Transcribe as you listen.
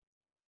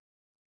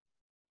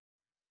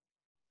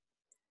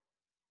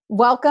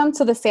Welcome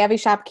to the Savvy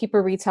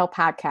Shopkeeper Retail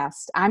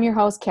Podcast. I'm your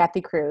host,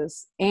 Kathy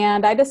Cruz,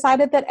 and I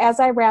decided that as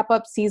I wrap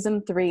up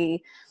season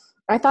 3,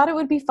 I thought it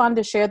would be fun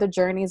to share the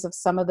journeys of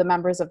some of the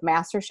members of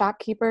Master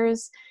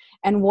Shopkeepers,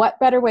 and what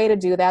better way to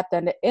do that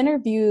than to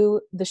interview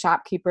the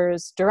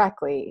shopkeepers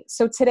directly.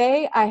 So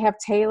today I have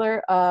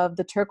Taylor of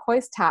the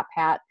Turquoise Top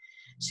Hat.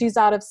 She's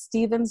out of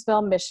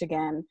Stevensville,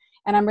 Michigan,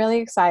 and I'm really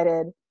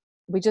excited.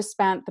 We just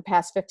spent the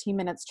past 15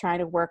 minutes trying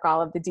to work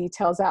all of the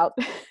details out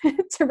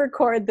to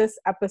record this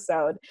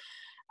episode.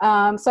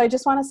 So I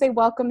just want to say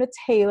welcome to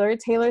Taylor.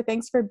 Taylor,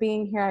 thanks for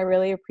being here. I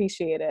really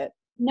appreciate it.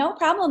 No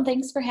problem.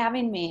 Thanks for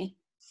having me.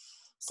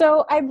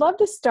 So I'd love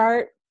to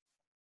start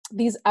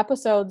these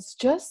episodes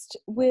just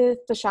with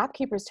the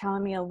shopkeepers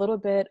telling me a little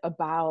bit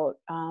about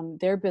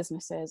their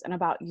businesses and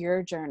about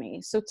your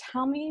journey. So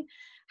tell me,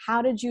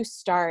 how did you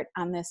start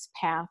on this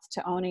path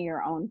to owning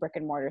your own brick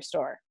and mortar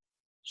store?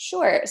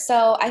 Sure.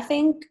 So I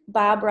think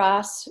Bob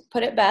Ross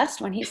put it best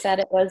when he said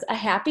it was a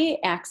happy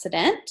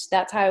accident.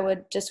 That's how I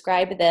would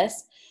describe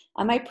this.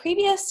 My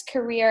previous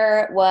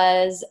career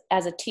was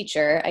as a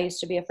teacher. I used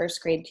to be a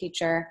first grade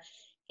teacher,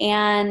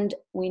 and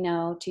we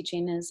know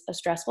teaching is a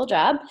stressful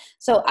job.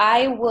 So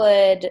I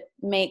would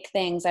make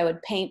things. I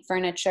would paint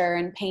furniture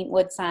and paint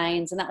wood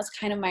signs, and that was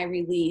kind of my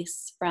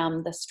release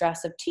from the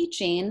stress of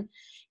teaching.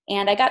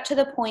 And I got to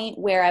the point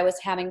where I was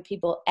having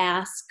people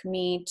ask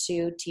me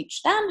to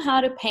teach them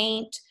how to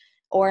paint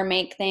or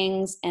make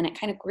things. And it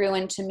kind of grew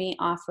into me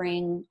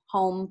offering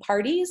home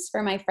parties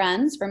for my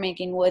friends for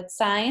making wood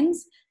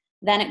signs.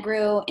 Then it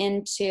grew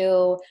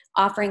into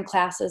offering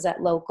classes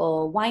at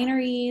local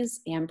wineries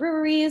and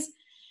breweries.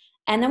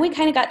 And then we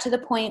kind of got to the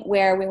point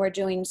where we were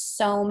doing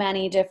so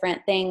many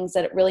different things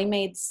that it really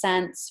made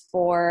sense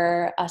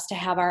for us to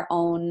have our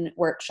own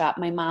workshop.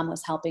 My mom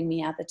was helping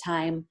me at the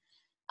time.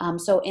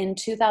 So in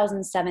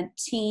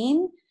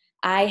 2017,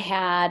 I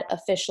had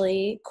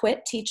officially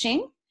quit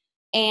teaching,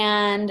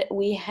 and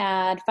we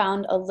had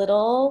found a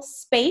little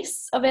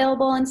space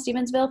available in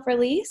Stevensville for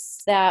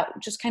lease that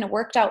just kind of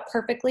worked out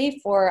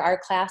perfectly for our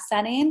class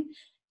setting.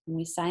 And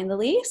we signed the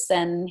lease,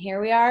 and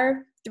here we are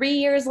 3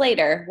 years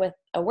later with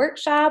a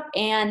workshop,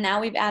 and now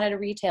we've added a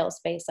retail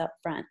space up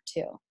front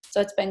too.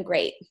 So it's been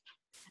great.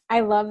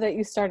 I love that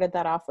you started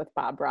that off with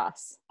Bob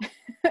Ross.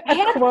 I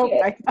have quote to.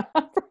 by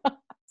Bob Ross.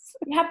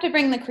 You have to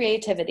bring the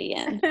creativity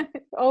in.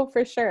 Oh,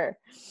 for sure.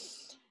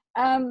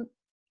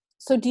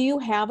 So do you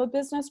have a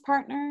business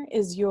partner?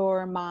 Is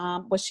your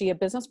mom, was she a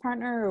business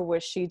partner, or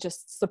was she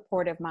just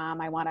supportive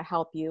mom? I want to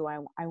help you.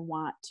 I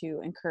want to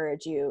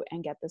encourage you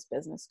and get this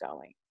business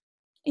going.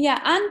 Yeah,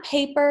 on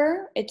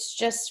paper, it's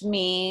just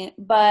me,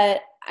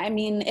 but I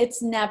mean,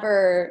 it's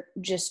never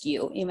just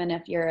you, even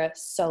if you're a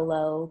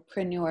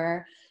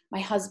solopreneur. My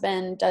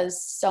husband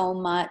does so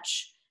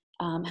much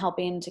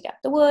helping to get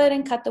the wood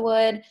and cut the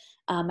wood.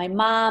 My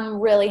mom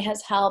really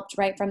has helped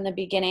right from the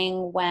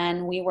beginning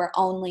when we were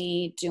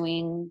only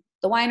doing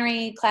the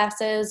winery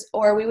classes,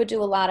 or we would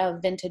do a lot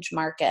of vintage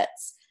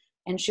markets,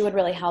 and she would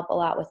really help a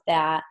lot with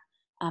that.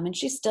 And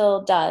she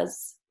still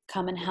does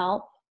come and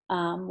help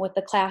with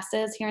the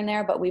classes here and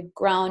there, but we've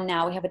grown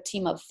now. We have a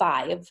team of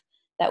 5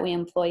 that we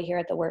employ here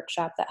at the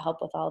workshop that help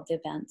with all of the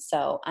events.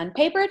 So on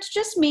paper, it's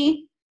just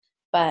me,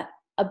 but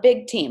a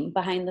big team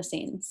behind the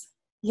scenes.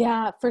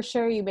 Yeah, for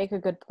sure. You make a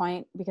good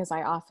point, because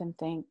I often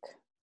think,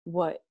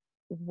 what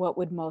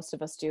would most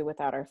of us do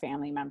without our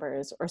family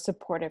members or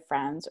supportive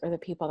friends or the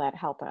people that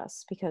help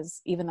us?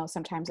 Because even though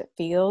sometimes it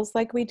feels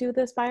like we do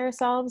this by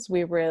ourselves,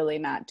 we're really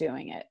not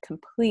doing it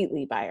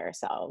completely by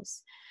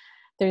ourselves.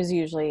 There's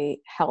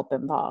usually help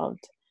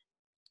involved.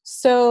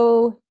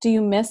 So do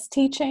you miss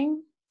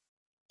teaching?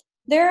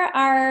 There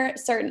are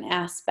certain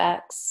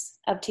aspects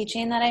of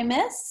teaching that I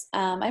miss.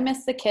 I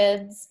miss the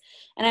kids,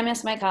 and I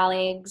miss my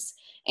colleagues,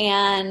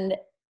 and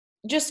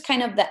just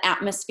kind of the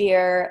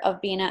atmosphere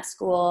of being at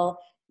school,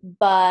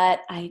 but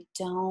I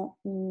don't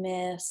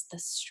miss the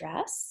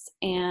stress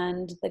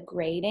and the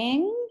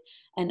grading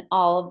and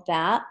all of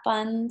that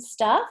fun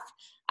stuff.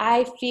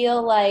 I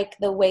feel like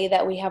the way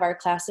that we have our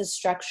classes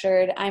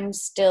structured, I'm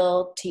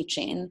still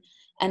teaching,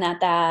 and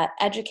that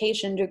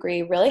education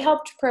degree really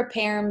helped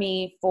prepare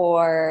me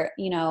for,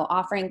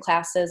 offering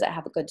classes that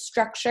have a good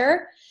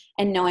structure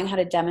and knowing how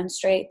to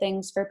demonstrate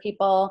things for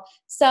people.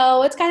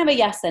 So it's kind of a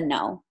yes and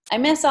no. I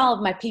miss all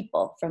of my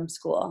people from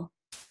school,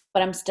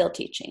 but I'm still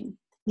teaching.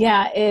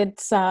 Yeah,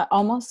 it's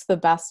almost the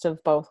best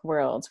of both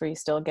worlds, where you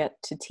still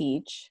get to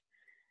teach.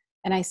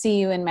 And I see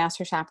you in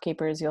Master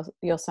Shopkeepers,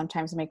 you'll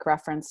sometimes make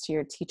reference to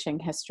your teaching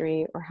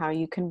history, or how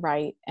you can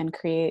write and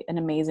create an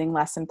amazing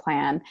lesson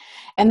plan.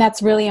 And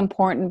that's really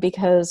important,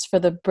 because for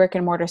the brick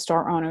and mortar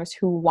store owners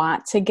who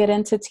want to get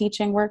into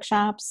teaching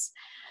workshops,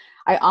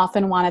 I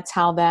often want to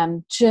tell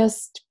them,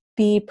 just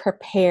be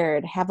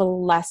prepared, have a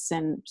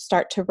lesson,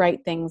 start to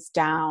write things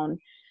down,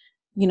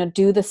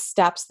 do the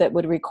steps that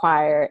would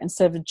require,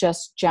 instead of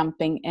just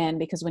jumping in.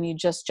 Because when you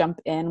just jump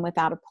in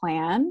without a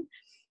plan,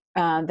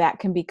 that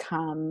can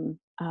become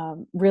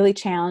really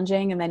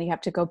challenging. And then you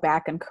have to go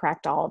back and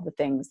correct all of the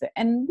things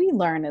and we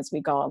learn as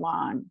we go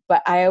along.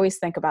 But I always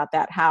think about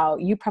that, how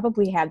you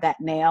probably had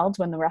that nailed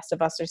when the rest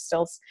of us are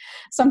still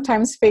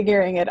sometimes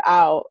figuring it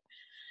out.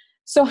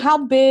 So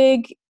how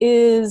big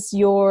is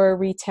your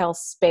retail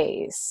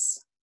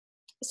space?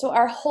 So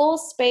our whole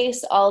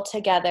space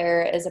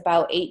altogether is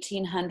about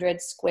 1,800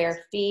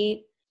 square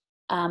feet.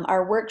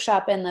 Our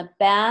workshop in the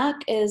back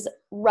is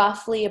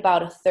roughly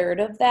about a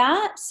third of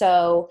that.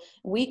 So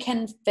we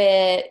can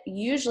fit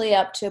usually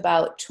up to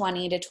about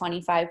 20 to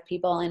 25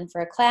 people in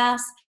for a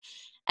class.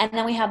 And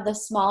then we have the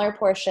smaller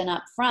portion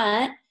up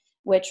front,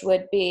 which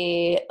would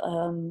be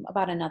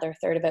about another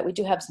third of it. We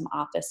do have some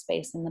office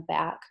space in the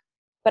back.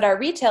 But our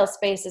retail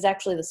space is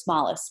actually the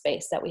smallest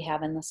space that we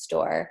have in the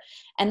store.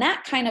 And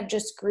that kind of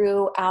just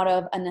grew out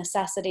of a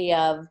necessity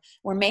of,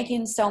 we're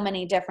making so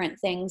many different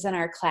things in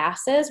our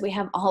classes. We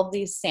have all of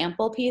these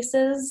sample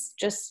pieces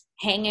just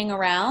hanging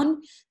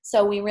around.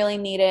 So we really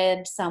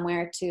needed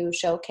somewhere to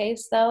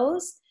showcase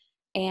those.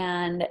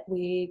 And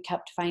we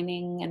kept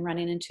finding and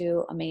running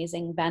into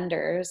amazing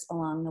vendors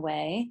along the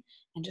way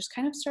and just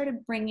kind of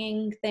started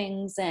bringing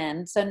things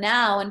in. So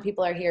now when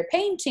people are here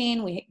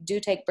painting, we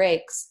do take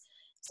breaks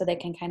so they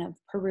can kind of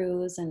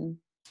peruse and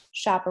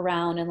shop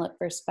around and look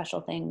for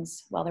special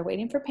things while they're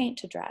waiting for paint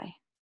to dry.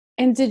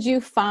 And did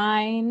you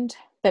find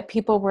that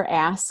people were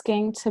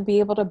asking to be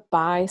able to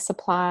buy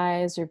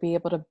supplies or be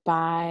able to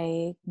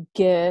buy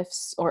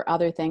gifts or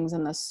other things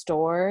in the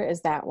store?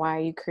 Is that why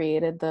you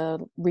created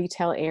the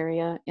retail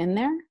area in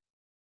there?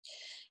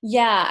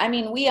 Yeah, I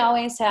mean, we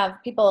always have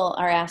people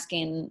are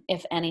asking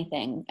if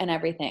anything and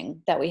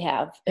everything that we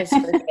have is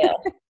for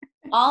sale.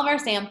 All of our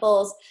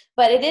samples,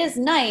 but it is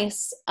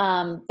nice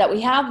that we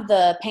have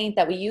the paint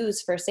that we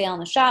use for sale in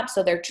the shop,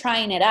 so they're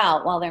trying it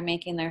out while they're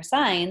making their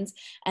signs.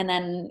 And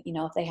then,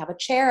 if they have a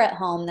chair at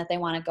home that they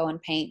want to go and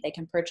paint, they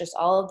can purchase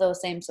all of those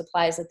same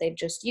supplies that they've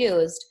just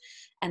used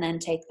and then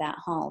take that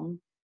home.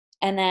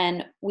 And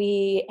then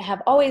we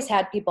have always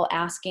had people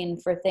asking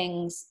for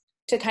things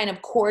to kind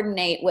of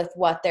coordinate with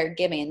what they're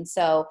giving.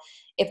 So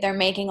if they're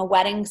making a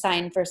wedding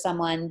sign for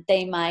someone,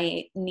 they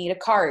might need a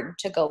card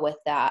to go with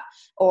that.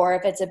 Or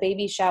if it's a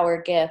baby shower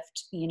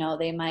gift,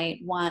 they might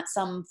want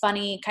some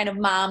funny kind of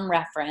mom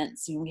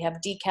reference. We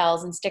have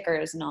decals and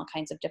stickers and all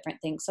kinds of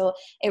different things. So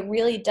it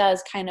really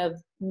does kind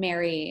of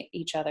marry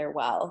each other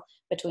well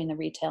between the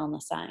retail and the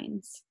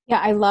signs.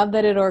 Yeah, I love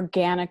that it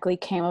organically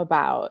came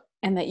about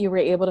and that you were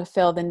able to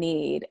fill the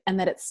need and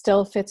that it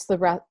still fits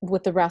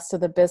with the rest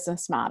of the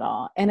business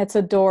model. And it's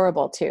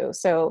adorable too.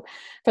 So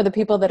for the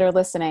people that are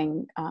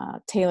listening,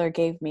 Taylor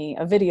gave me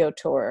a video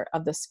tour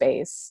of the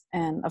space.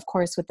 And of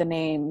course, with the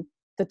name,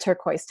 the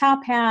Turquoise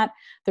Top Hat,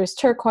 there's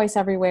turquoise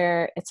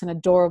everywhere. It's an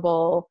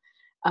adorable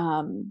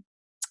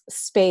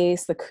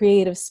space, the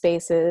creative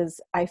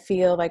spaces. I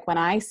feel like when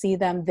I see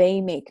them,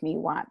 they make me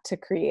want to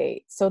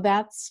create. So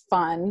that's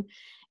fun.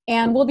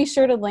 And we'll be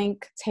sure to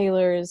link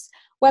Taylor's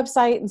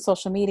website and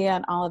social media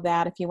and all of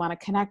that if you want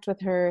to connect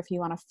with her, if you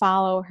want to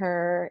follow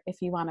her, if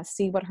you want to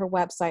see what her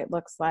website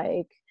looks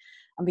like,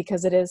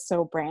 because it is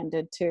so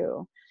branded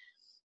too.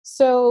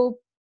 So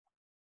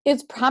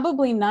it's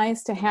probably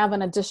nice to have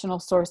an additional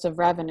source of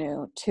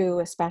revenue too,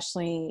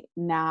 especially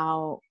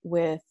now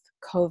with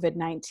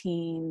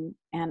COVID-19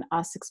 and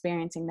us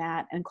experiencing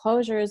that and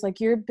closures. Like,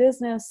 your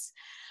business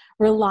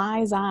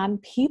relies on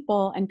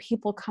people and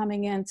people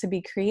coming in to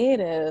be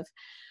creative.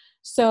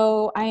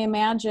 So I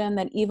imagine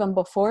that even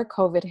before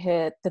COVID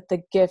hit, that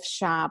the gift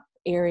shop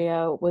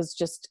area was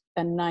just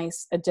a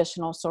nice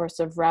additional source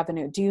of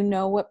revenue. Do you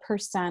know what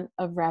percent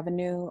of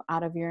revenue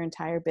out of your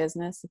entire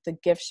business that the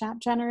gift shop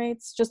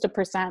generates? Just a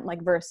percent,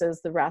 like, versus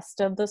the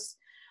rest of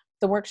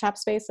the workshop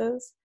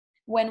spaces?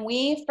 When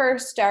we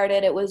first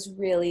started, it was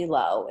really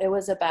low. It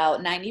was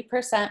about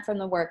 90% from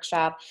the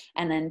workshop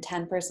and then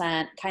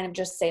 10% kind of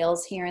just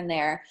sales here and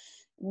there.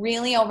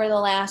 Really, over the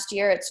last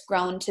year, it's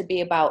grown to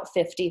be about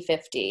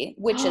 50-50,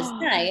 which is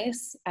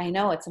nice. I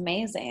know, it's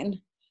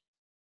amazing.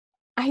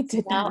 I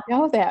did not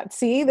know that.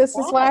 See, this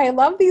is why I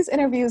love these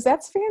interviews.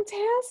 That's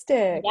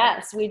fantastic.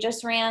 Yes, we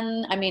just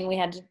ran, we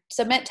had to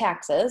submit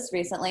taxes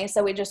recently,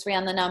 so we just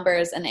ran the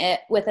numbers, and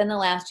it within the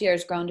last year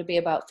has grown to be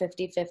about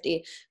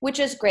 50-50, which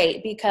is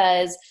great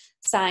because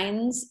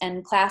signs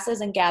and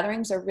classes and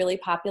gatherings are really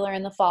popular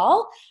in the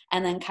fall,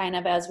 and then kind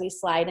of as we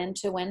slide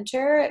into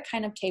winter, it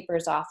kind of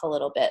tapers off a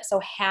little bit. So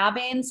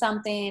having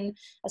something,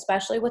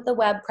 especially with the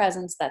web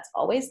presence that's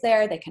always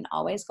there, they can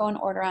always go and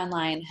order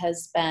online,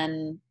 has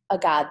been a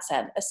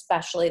godsend,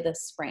 especially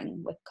this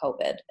spring with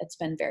COVID. It's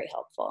been very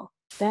helpful.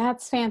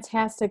 That's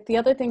fantastic. The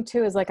other thing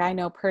too is, like, I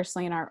know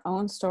personally in our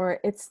own store,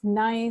 it's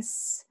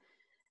nice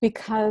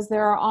because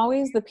there are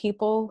always the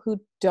people who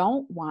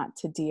don't want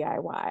to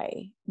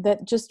DIY,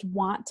 that just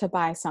want to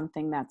buy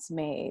something that's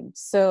made.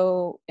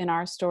 So in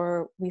our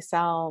store, we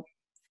sell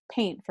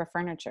paint for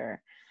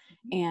furniture,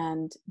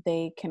 and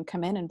they can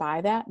come in and buy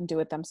that and do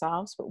it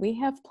themselves. But we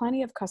have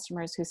plenty of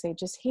customers who say,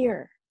 just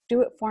here, do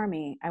it for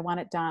me. I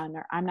want it done,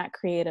 or I'm not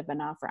creative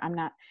enough, or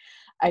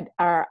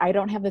I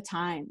don't have the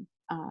time.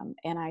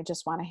 and I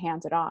just want to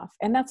hand it off.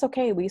 And that's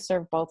okay. We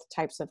serve both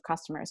types of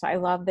customers. So I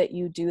love that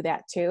you do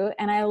that too.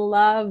 And I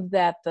love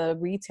that the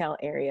retail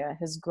area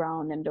has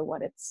grown into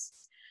what it's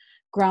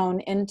grown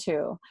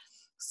into.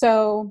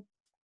 So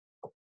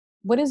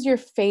what is your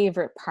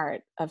favorite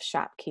part of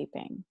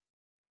shopkeeping?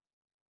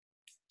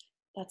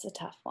 That's a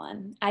tough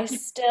one.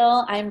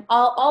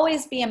 I'll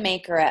always be a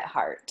maker at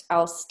heart.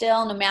 I'll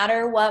still, no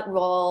matter what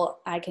role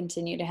I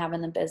continue to have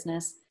in the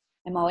business,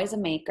 I'm always a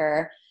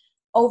maker.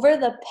 Over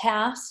the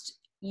past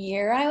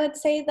year, I would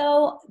say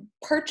though,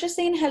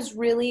 purchasing has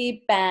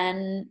really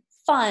been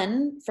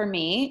fun for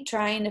me,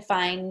 trying to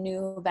find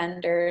new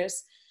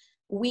vendors.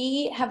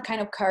 We have kind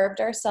of carved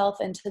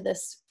ourselves into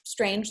this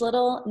strange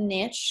little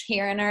niche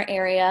here in our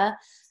area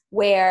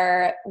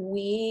where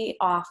we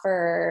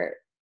offer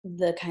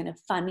the kind of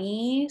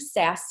funny,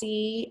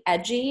 sassy,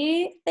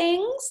 edgy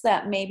things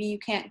that maybe you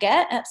can't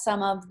get at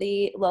some of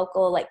the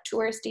local like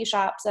touristy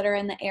shops that are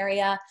in the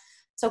area.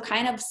 So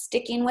kind of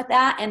sticking with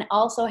that and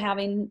also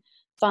having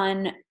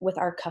fun with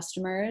our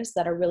customers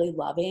that are really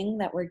loving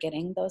that we're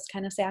getting those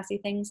kind of sassy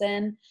things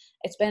in.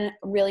 It's been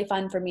really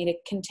fun for me to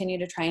continue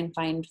to try and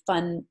find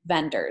fun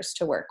vendors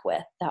to work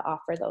with that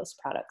offer those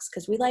products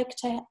because we like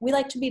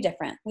to be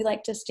different. We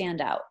like to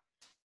stand out.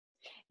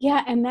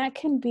 Yeah, and that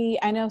can be,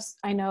 I know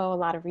a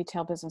lot of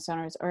retail business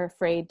owners are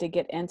afraid to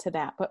get into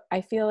that, but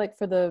I feel like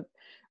for the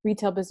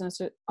retail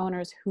business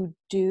owners who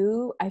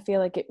do, I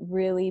feel like it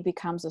really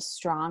becomes a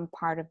strong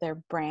part of their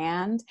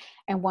brand.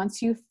 And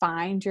once you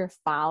find your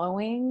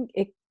following,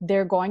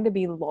 they're going to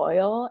be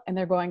loyal and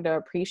they're going to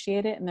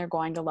appreciate it and they're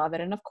going to love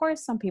it. And of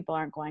course, some people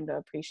aren't going to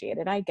appreciate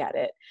it. I get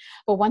it.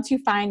 But once you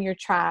find your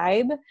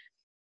tribe,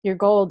 you're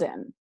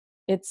golden.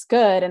 It's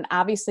good. And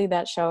obviously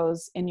that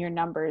shows in your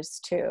numbers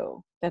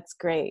too. That's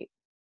great.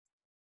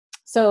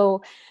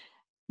 So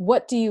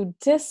what do you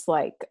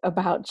dislike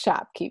about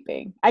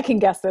shopkeeping? I can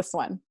guess this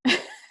one.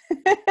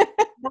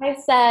 I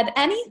said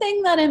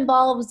anything that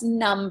involves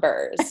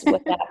numbers,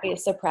 would that be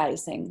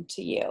surprising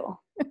to you?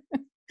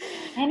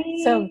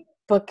 So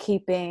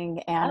bookkeeping,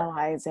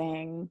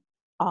 analyzing,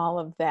 all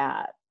of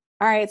that.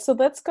 All right. So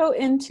let's go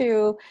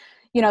into,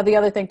 the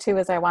other thing too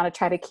is I want to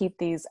try to keep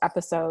these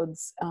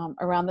episodes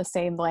around the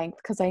same length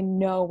because I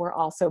know we're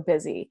all so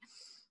busy.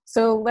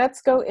 So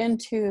let's go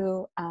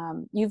into,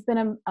 you've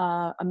been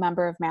a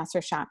member of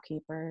Master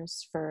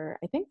Shopkeepers for,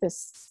 I think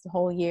this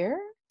whole year,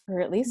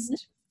 or at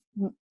least,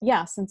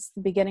 since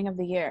the beginning of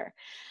the year.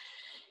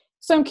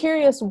 So I'm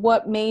curious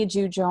what made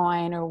you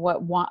join or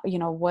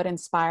what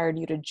inspired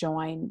you to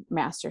join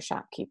Master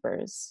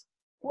Shopkeepers?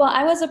 Well,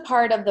 I was a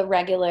part of the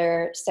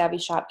regular Savvy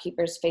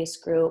Shopkeepers face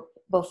group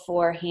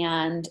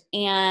beforehand,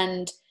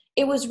 and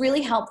it was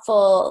really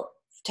helpful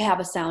to have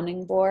a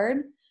sounding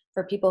board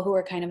for people who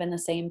were kind of in the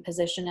same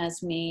position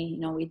as me.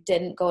 We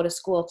didn't go to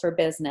school for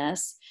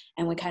business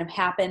and we kind of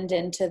happened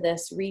into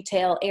this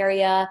retail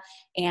area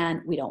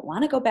and we don't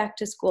want to go back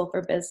to school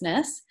for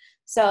business.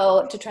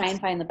 So to try and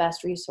find the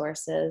best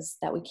resources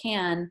that we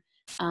can,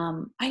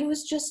 I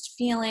was just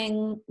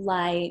feeling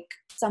like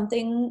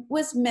something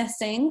was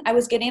missing. I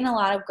was getting a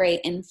lot of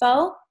great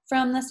info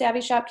from the Savvy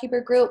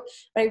Shopkeeper group,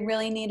 but I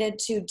really needed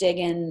to dig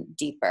in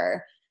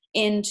deeper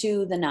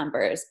into the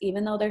numbers,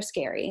 even though they're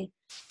scary.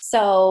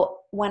 So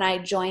when I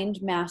joined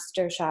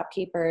Master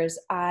Shopkeepers,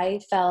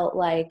 I felt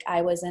like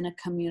I was in a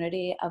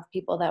community of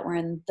people that were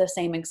in the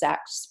same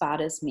exact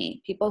spot as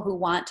me. People who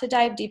want to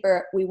dive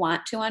deeper. We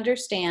want to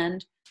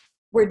understand.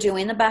 We're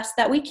doing the best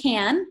that we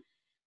can.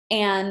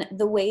 And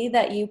the way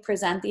that you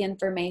present the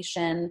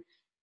information,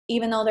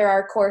 even though there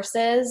are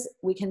courses,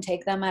 we can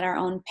take them at our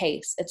own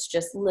pace. It's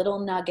just little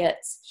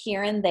nuggets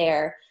here and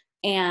there.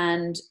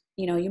 And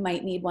you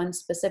might need one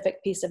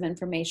specific piece of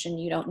information.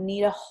 You don't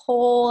need a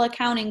whole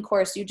accounting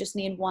course. You just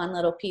need one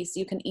little piece.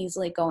 You can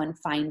easily go and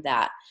find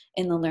that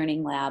in the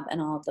Learning Lab and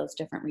all of those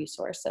different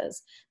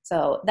resources.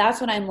 So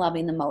that's what I'm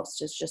loving the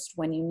most, is just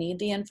when you need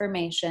the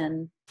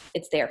information,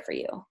 it's there for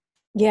you.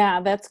 Yeah,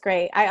 that's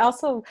great.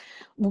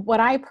 What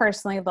I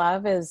personally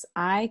love is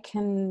I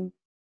can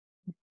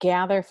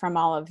gather from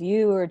all of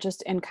you or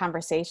just in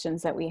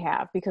conversations that we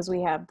have, because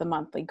we have the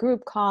monthly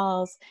group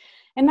calls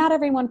and not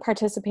everyone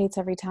participates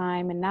every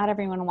time and not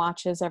everyone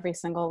watches every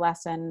single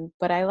lesson.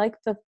 But I like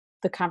the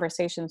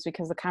conversations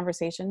because the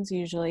conversations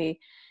usually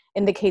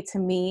indicate to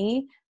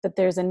me that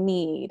there's a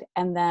need,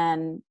 and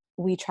then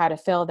we try to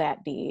fill that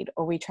need,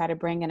 or we try to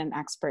bring in an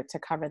expert to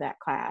cover that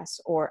class,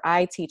 or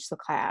I teach the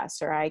class,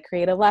 or I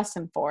create a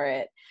lesson for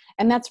it.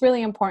 And that's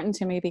really important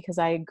to me because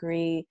I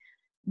agree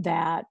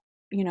that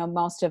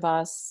most of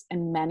us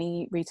and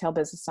many retail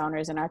business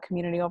owners in our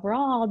community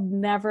overall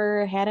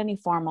never had any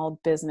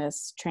formal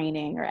business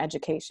training or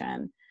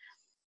education.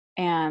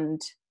 And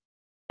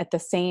at the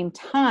same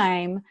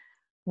time,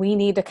 we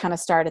need to kind of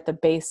start at the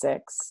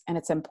basics. And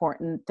it's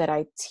important that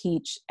I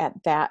teach at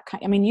that.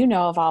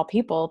 Of all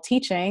people,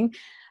 teaching,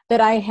 that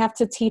I have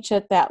to teach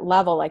at that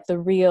level, like the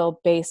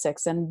real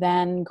basics, and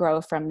then grow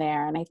from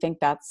there. And I think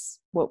that's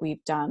what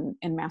we've done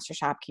in Master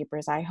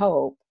Shopkeepers, I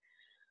hope.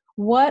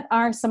 What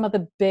are some of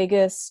the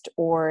biggest,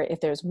 or if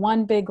there's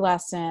one big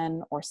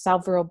lesson or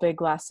several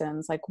big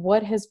lessons, like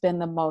what has been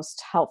the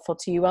most helpful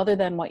to you other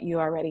than what you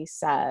already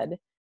said?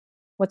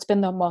 What's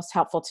been the most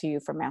helpful to you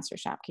from Master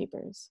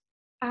Shopkeepers?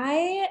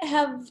 I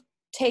have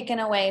taken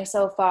away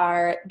so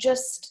far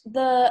just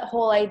the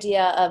whole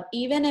idea of,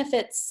 even if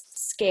it's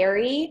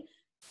scary,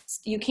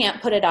 you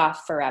can't put it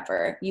off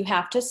forever. You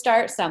have to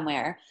start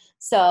somewhere.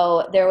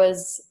 So there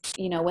was,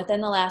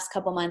 within the last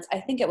couple months, I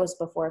think it was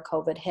before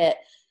COVID hit,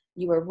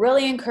 you were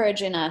really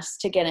encouraging us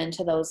to get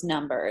into those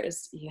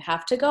numbers. You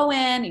have to go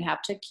in, you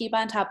have to keep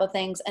on top of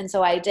things. And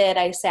so I did.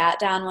 I sat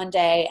down one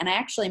day and I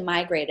actually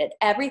migrated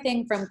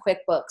everything from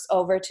QuickBooks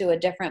over to a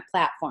different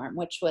platform,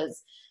 which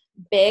was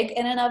big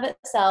in and of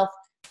itself.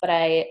 But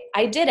I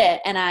did it,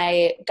 and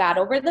I got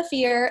over the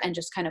fear and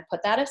just kind of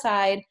put that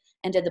aside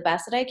and did the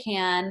best that I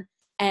can.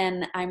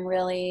 And I'm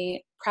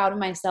really proud of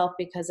myself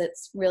because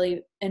it's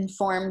really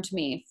informed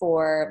me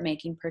for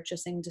making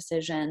purchasing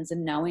decisions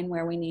and knowing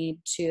where we need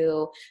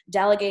to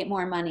delegate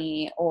more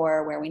money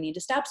or where we need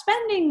to stop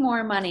spending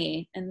more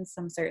money in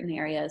some certain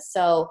areas.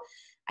 So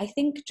I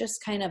think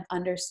just kind of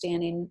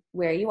understanding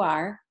where you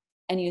are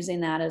and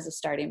using that as a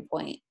starting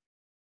point,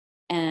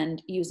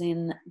 and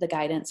using the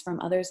guidance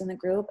from others in the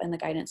group and the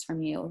guidance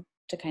from you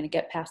to kind of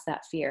get past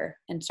that fear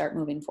and start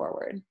moving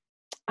forward.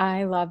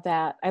 I love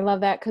that. I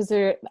love that because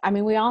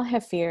we all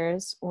have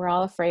fears. We're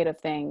all afraid of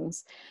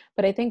things,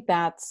 but I think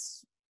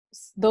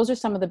those are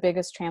some of the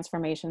biggest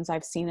transformations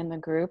I've seen in the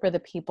group, are the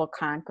people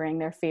conquering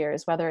their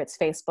fears, whether it's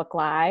Facebook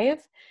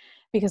Live,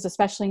 because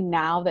especially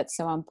now that's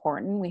so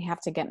important, we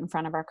have to get in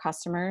front of our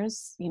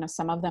customers.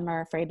 Some of them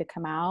are afraid to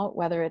come out,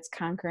 whether it's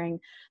conquering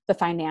the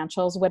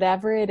financials,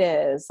 whatever it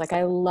is. Like,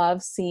 I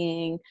love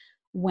seeing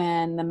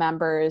when the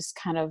members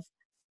kind of,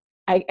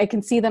 I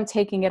can see them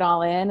taking it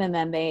all in, and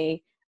then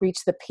they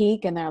reach the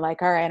peak and they're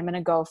like, all right, I'm going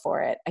to go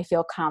for it. I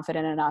feel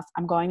confident enough.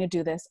 I'm going to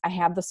do this. I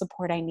have the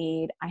support I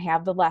need. I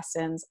have the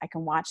lessons. I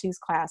can watch these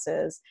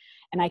classes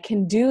and I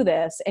can do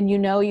this. And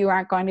you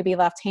aren't going to be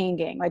left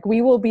hanging. Like,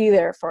 we will be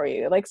there for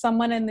you. Like,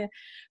 someone in the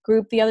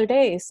group the other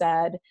day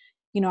said,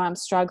 I'm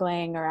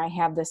struggling, or I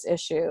have this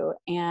issue.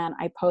 And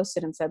I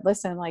posted and said,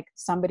 listen, like,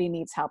 somebody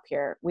needs help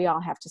here. We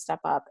all have to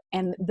step up.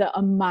 And the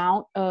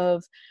amount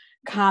of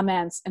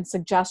comments and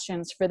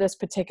suggestions for this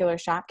particular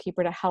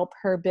shopkeeper to help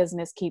her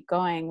business keep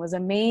going was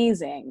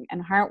amazing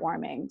and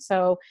heartwarming.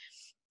 So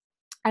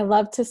I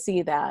love to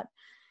see that.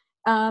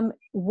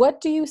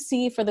 What do you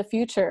see for the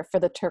future for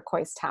the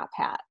Turquoise Top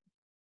Hat?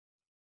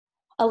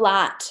 A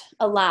lot.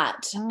 Oh,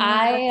 that's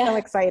so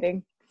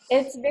exciting.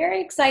 It's very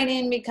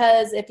exciting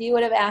because if you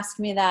would have asked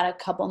me that a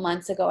couple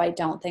months ago, I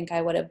don't think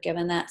I would have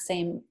given that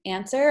same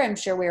answer. I'm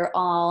sure we were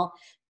all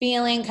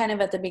feeling kind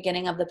of at the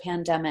beginning of the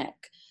pandemic,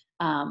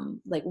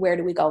 like, where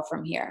do we go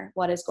from here?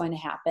 What is going to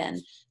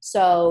happen?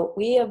 So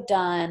we have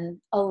done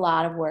a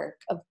lot of work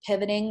of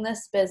pivoting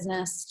this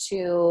business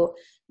to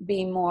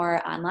be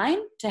more online,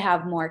 to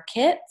have more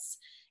kits.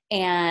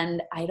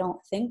 And I don't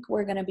think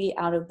we're going to be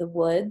out of the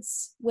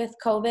woods with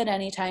COVID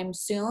anytime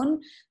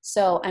soon.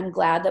 So I'm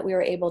glad that we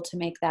were able to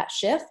make that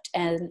shift.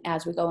 And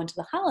as we go into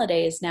the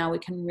holidays, now we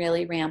can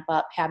really ramp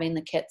up having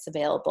the kits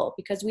available,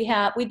 because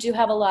we do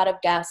have a lot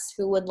of guests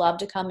who would love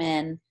to come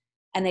in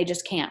and they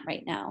just can't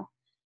right now.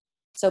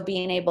 So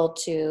being able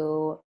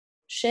to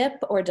ship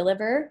or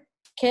deliver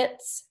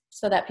kits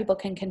so that people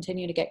can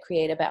continue to get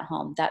creative at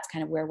home, that's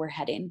kind of where we're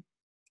heading.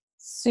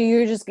 So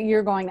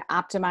you're going to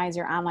optimize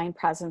your online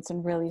presence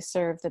and really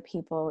serve the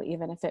people,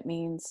 even if it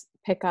means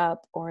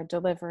pickup or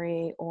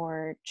delivery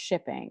or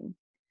shipping.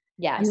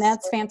 Yes. And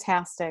that's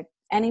fantastic.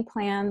 Any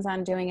plans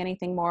on doing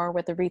anything more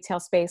with the retail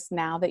space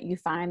now that you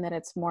find that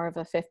it's more of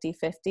a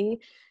 50-50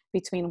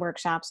 between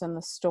workshops and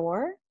the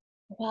store?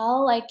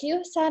 Well, like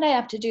you said, I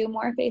have to do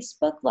more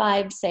Facebook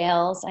Live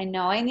sales. I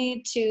know I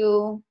need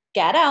to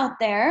get out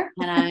there,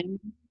 and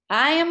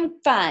I am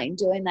fine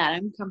doing that.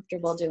 I'm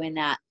comfortable doing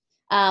that.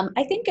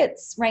 I think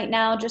it's right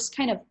now just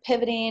kind of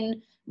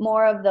pivoting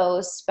more of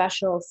those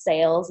special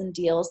sales and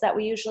deals that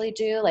we usually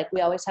do. Like,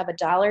 we always have a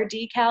dollar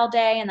decal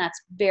day, and that's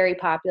very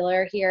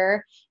popular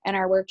here in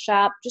our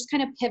workshop. Just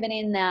kind of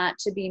pivoting that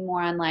to be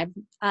more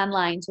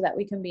online so that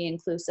we can be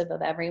inclusive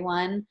of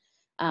everyone.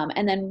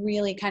 And then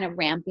really kind of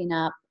ramping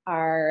up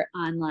our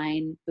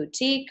online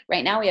boutique.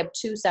 Right now we have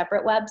 2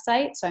 separate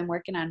websites, so I'm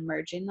working on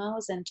merging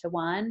those into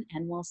one,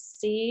 and we'll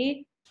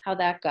see how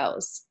that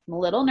goes. I'm a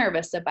little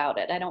nervous about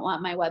it. I don't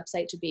want my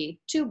website to be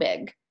too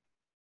big.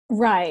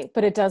 Right,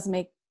 but it does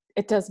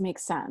make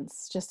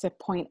sense just to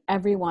point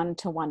everyone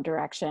to one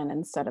direction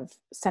instead of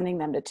sending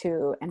them to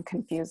 2 and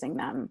confusing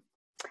them.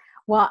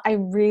 Well, I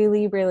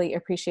really, really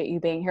appreciate you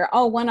being here.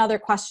 Oh, one other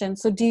question.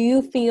 So do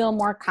you feel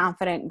more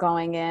confident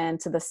going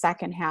into the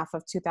second half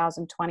of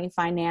 2020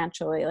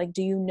 financially? Like,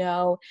 do you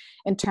know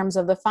in terms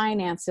of the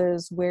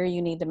finances where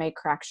you need to make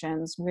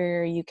corrections,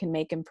 where you can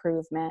make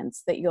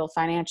improvements, that you'll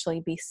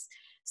financially be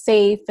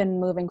safe and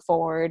moving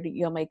forward,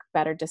 you'll make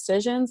better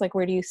decisions? Like,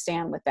 where do you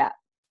stand with that?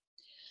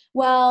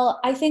 Well,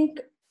 I think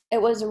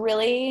it was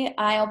really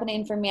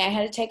eye-opening for me. I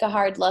had to take a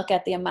hard look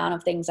at the amount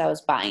of things I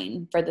was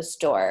buying for the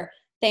store.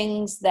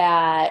 things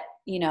that,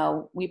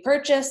 we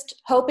purchased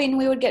hoping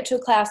we would get to a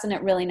class and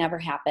it really never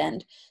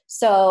happened.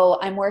 So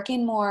I'm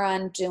working more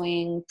on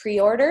doing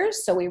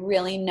pre-orders. So we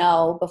really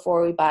know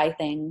before we buy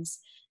things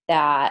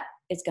that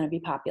it's going to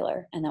be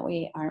popular and that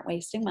we aren't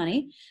wasting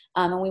money.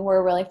 And we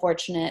were really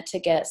fortunate to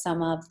get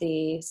some of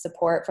the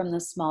support from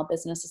the Small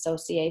Business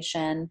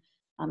Association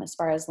as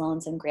far as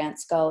loans and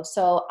grants go.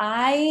 So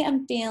I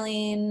am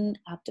feeling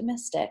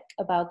optimistic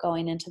about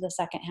going into the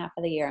second half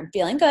of the year. I'm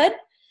feeling good.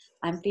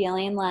 I'm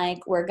feeling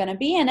like we're going to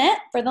be in it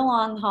for the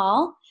long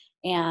haul,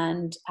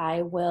 and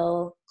I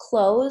will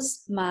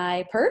close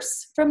my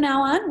purse from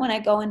now on when I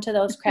go into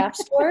those craft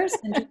stores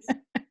and just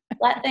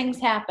let things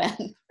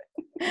happen.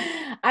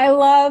 I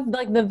love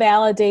like the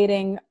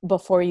validating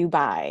before you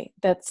buy.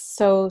 That's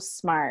so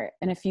smart.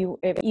 And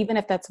even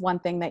if that's one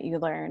thing that you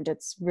learned,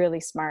 it's really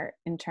smart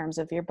in terms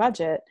of your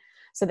budget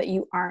so that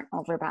you aren't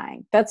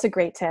overbuying. That's a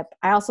great tip.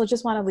 I also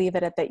just want to leave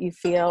it at that you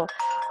feel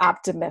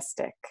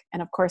optimistic.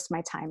 And of course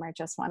my timer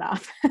just went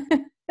off.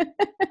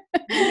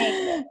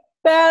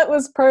 That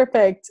was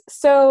perfect.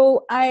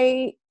 So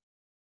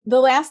the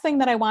last thing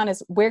that I want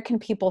is, where can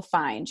people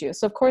find you?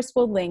 So of course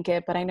we'll link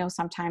it, but I know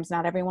sometimes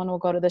not everyone will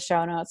go to the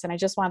show notes, and I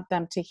just want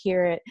them to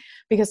hear it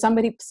because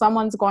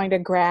someone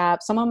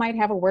might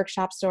have a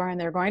workshop store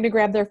and they're going to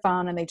grab their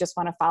phone and they just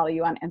want to follow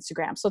you on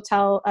Instagram. So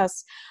tell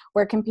us,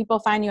 where can people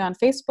find you on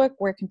Facebook?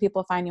 Where can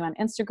people find you on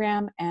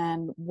Instagram?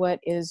 And what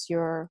is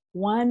your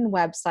one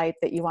website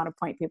that you want to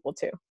point people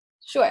to?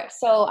 Sure.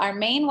 So our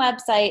main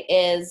website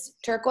is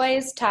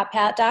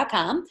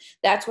turquoisetophat.com.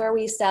 That's where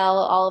we sell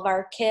all of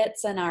our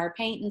kits and our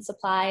paint and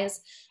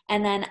supplies.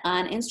 And then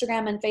on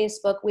Instagram and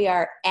Facebook, we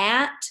are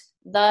at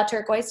the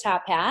Turquoise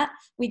Top Hat.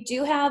 We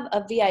do have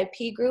a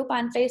VIP group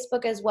on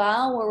Facebook as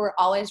well, where we're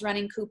always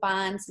running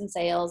coupons and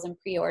sales and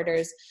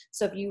pre-orders.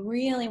 So if you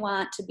really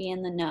want to be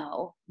in the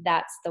know,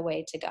 that's the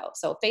way to go.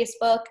 So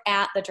Facebook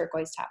at the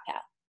Turquoise Top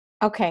Hat.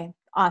 Okay.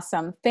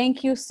 Awesome.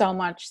 Thank you so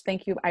much.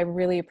 Thank you. I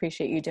really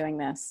appreciate you doing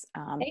this.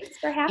 Thanks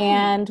for having me.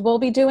 And we'll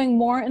be doing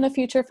more in the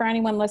future for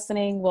anyone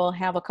listening. We'll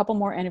have a couple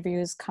more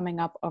interviews coming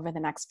up over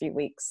the next few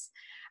weeks.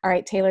 All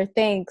right, Taylor,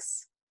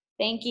 thanks.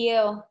 Thank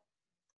you.